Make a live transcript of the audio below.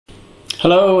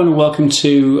Hello and welcome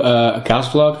to Gareth's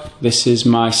vlog. This is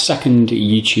my second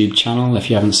YouTube channel.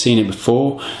 If you haven't seen it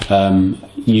before,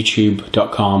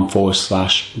 youtube.com/Gareth's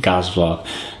vlog.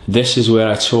 This is where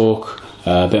I talk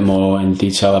a bit more in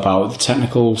detail about the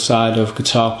technical side of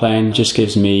guitar playing. Just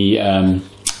gives me a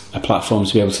platform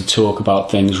to be able to talk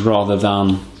about things rather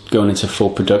than going into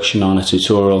full production on a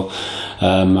tutorial.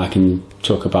 I can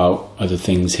talk about other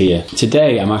things here.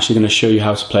 Today I'm actually going to show you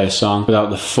how to play a song without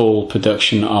the full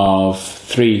production of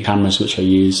 3 cameras which I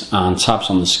use and tabs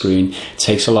on the screen. It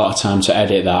takes a lot of time to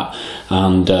edit that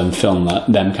and film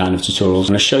them kind of tutorials. I'm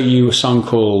going to show you a song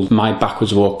called My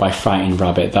Backwards Walk by Fighting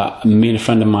Rabbit that me and a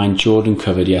friend of mine, Jordan,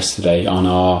 covered yesterday on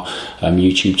our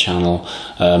YouTube channel,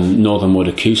 Northern Wood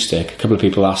Acoustic. A couple of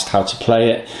people asked how to play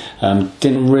it.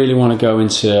 Didn't really want to go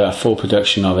into a full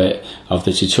production of it, of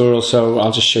the tutorial, so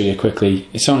I'll just show you quickly.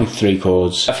 It's only 3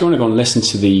 chords. If you want to go and listen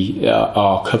to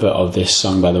our cover of this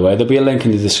song, by the way, there'll be a link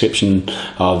in the description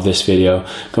of this video.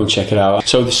 Go and check it out.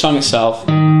 So the song itself,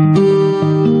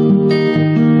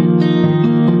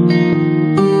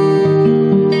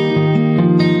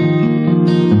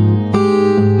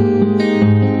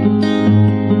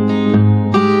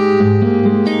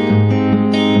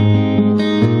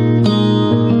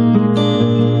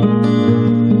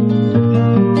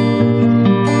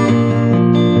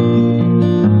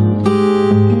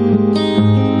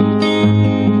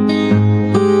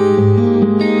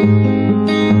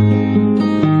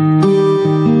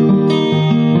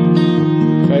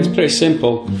 pretty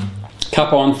simple.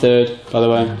 Capo on 3rd, by the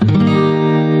way.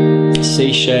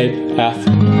 C shape, F,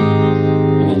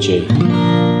 and then G,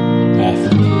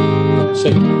 F,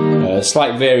 C.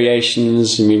 Slight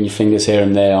variations. You move your fingers here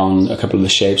and there on a couple of the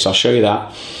shapes. I'll show you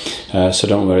that, so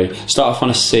don't worry. Start off on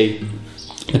a C.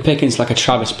 The picking's like a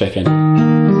Travis picking.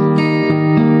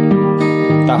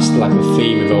 That's like the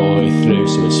theme of it all the way through.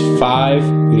 So it's 5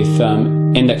 with your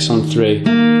thumb, index on 3,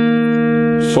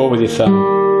 4 with your thumb,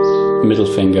 middle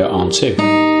finger on 2.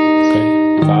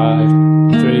 Okay, 5,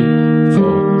 3,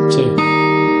 4, 2.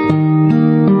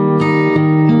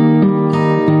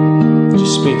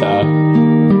 Just speed that up.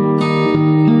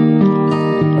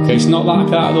 Okay, it's not like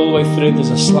that all the way through.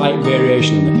 There's a slight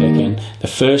variation in the picking. The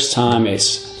first time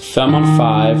it's thumb on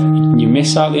 5. You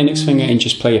miss out the index finger and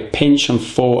just play a pinch on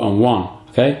 4 and 1.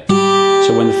 Okay,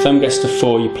 so when the thumb gets to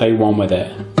 4, you play 1 with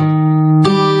it.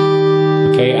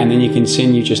 Okay, and then you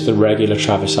continue just the regular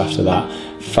Travis after that.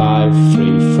 5,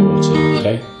 3, 4, 2,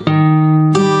 okay?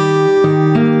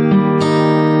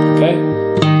 Okay?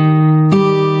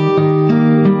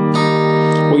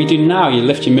 What you do now, you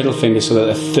lift your middle finger so that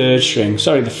the 4th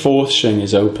string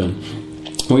is open.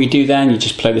 What you do then, you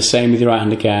just play the same with your right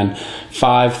hand again.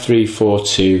 5, 3, 4,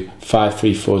 2, 5,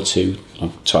 3, 4, 2,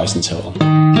 twice in total.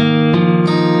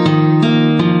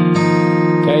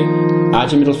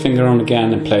 Add your middle finger on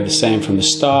again and play the same from the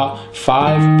start.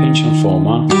 5, pinch on 4 and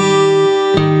 1.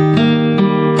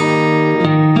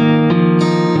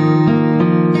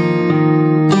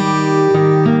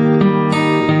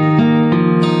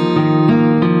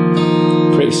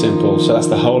 Pretty simple. So that's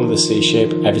the whole of the C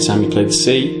shape. Every time you play the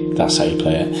C, that's how you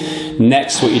play it.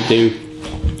 Next, what you do,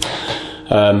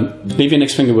 leave your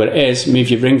index finger where it is, move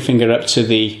your ring finger up to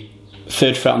the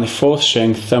 3rd fret on the 4th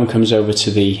string, thumb comes over to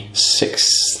the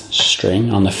 6th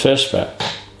string on the 1st fret.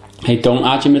 Hey, don't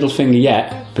add your middle finger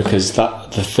yet because the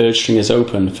 3rd string is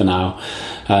open for now.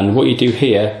 And what you do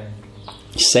here,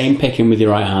 same picking with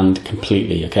your right hand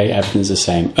completely, okay? Everything's the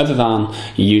same, other than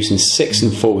you're using 6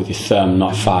 and 4 with your thumb,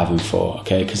 not 5 and 4,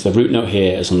 okay? Because the root note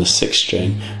here is on the 6th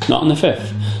string, not on the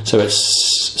 5th. So it's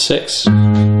 6,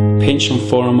 pinch on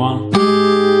 4 and 1,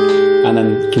 and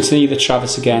then continue the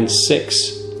Travis again,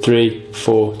 6, 3,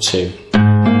 4, 2.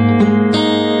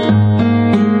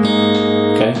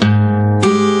 Okay.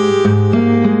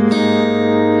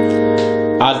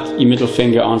 Add your middle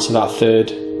finger onto that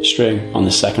 3rd string on the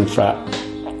 2nd fret,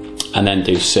 and then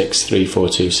do 6, 3, 4,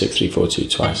 2, 6, 3, 4, 2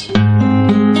 twice. Okay,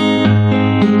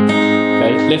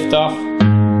 lift off.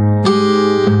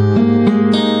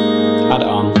 Add it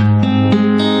on.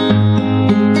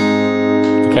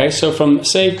 Okay, so from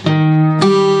C.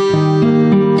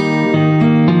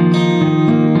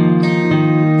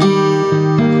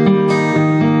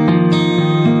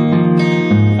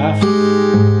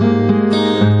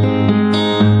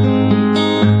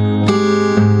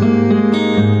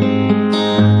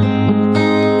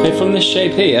 From this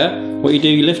shape here, what you do,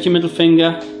 you lift your middle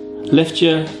finger, lift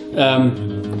your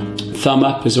thumb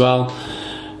up as well,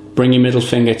 bring your middle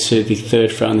finger to the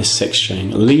 3rd fret on the 6th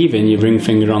string, leaving your ring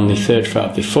finger on the 3rd fret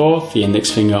of the 4th, the index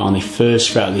finger on the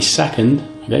 1st fret of the 2nd,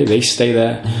 okay, they stay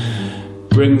there.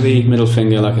 Bring the middle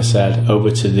finger, like I said, over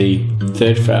to the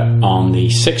 3rd fret on the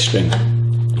 6th string.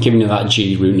 giving you that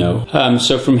G root note.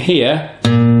 So from here,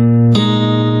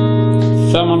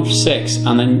 thumb on for 6,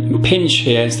 and then pinch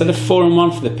here. Instead of 4 and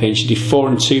 1 for the pinch, you do 4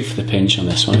 and 2 for the pinch on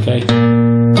this one, okay?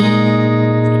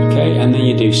 Okay, and then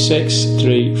you do 6,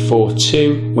 3, 4,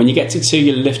 2. When you get to 2,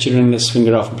 you lift your index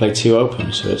finger off and play 2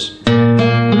 open, so it's...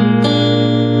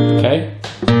 Okay?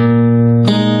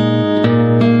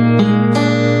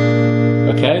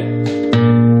 Okay?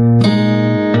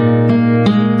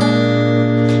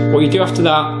 What you do after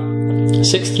that,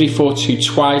 6, 3, 4, 2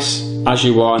 twice, as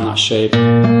you are in that shape.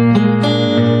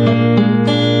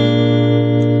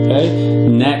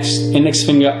 Next, index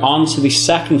finger onto the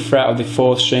 2nd fret of the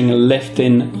 4th string,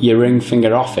 lifting your ring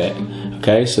finger off it.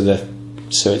 Okay, so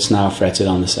it's now fretted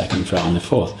on the 2nd fret on the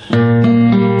 4th.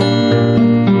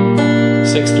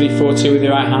 6, 3, 4, 2 with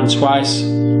your right hand twice.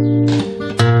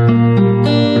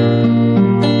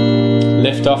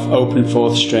 Lift off, open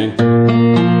 4th string.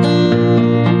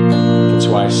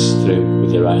 Twice through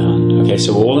with your right hand. Okay,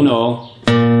 so all in all,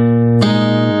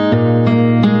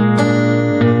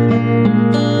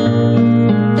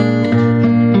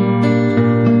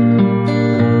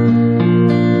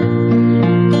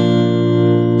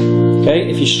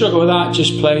 if you struggle with that,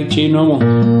 just play G normal.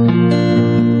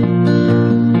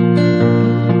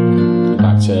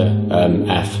 Back to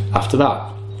F after that.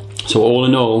 So all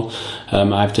in all,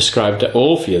 I've described it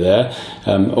all for you there.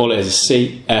 All it is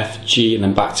C, F, G, and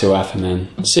then back to F, and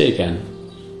then C again.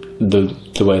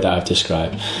 The way that I've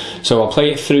described. So I'll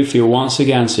play it through for you once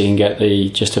again, so you can get the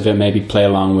gist of it. Maybe play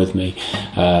along with me.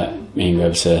 And you'll be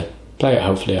able to play it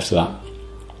hopefully after that.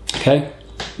 Okay.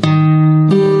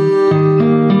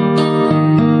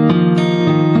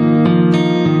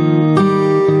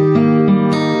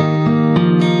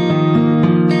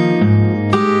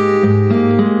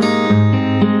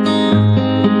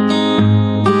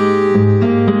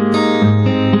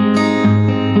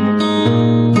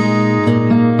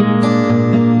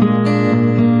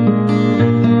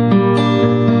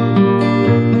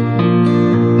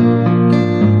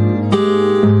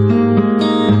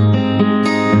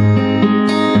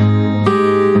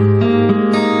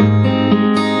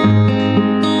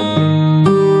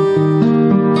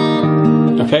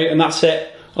 Okay, and that's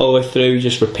it all the way through.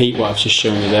 Just repeat what I've just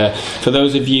shown you there. For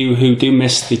those of you who do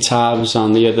miss the tabs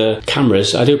on the other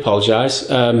cameras, I do apologise.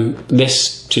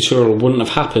 This tutorial wouldn't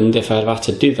have happened if I'd had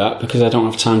to do that, because I don't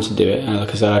have time to do it.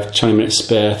 Because I have 20 minutes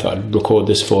spare, I thought I'd record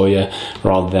this for you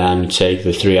rather than take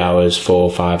the 3 hours, 4 or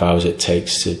 5 hours it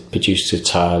takes to produce the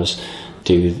tabs,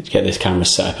 get this camera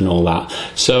set up and all that.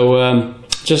 So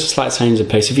just a slight change of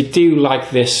pace. If you do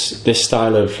like this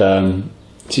style of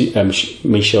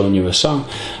me showing you a song,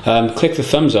 click the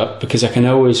thumbs up, because I can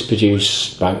always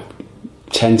produce like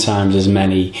 10 times as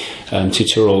many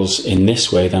tutorials in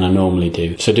this way than I normally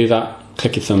do. So do that,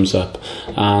 click your thumbs up,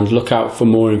 and look out for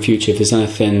more in future. If there's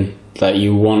anything that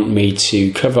you want me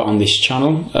to cover on this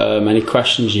channel, any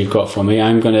questions you've got for me,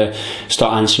 I'm going to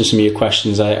start answering some of your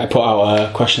questions. I put out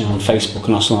a question on Facebook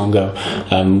not so long ago.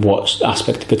 What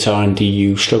aspect of guitaring do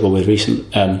you struggle with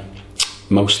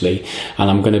mostly, and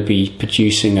I'm going to be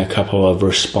producing a couple of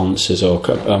responses, or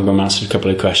I'm going to answer a couple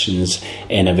of questions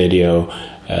in a video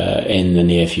in the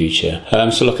near future.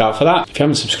 So look out for that. If you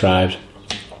haven't subscribed,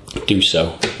 do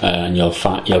so, and you'll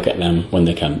get them when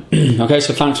they come. Okay,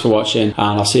 so thanks for watching, and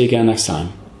I'll see you again next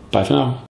time. Bye for now.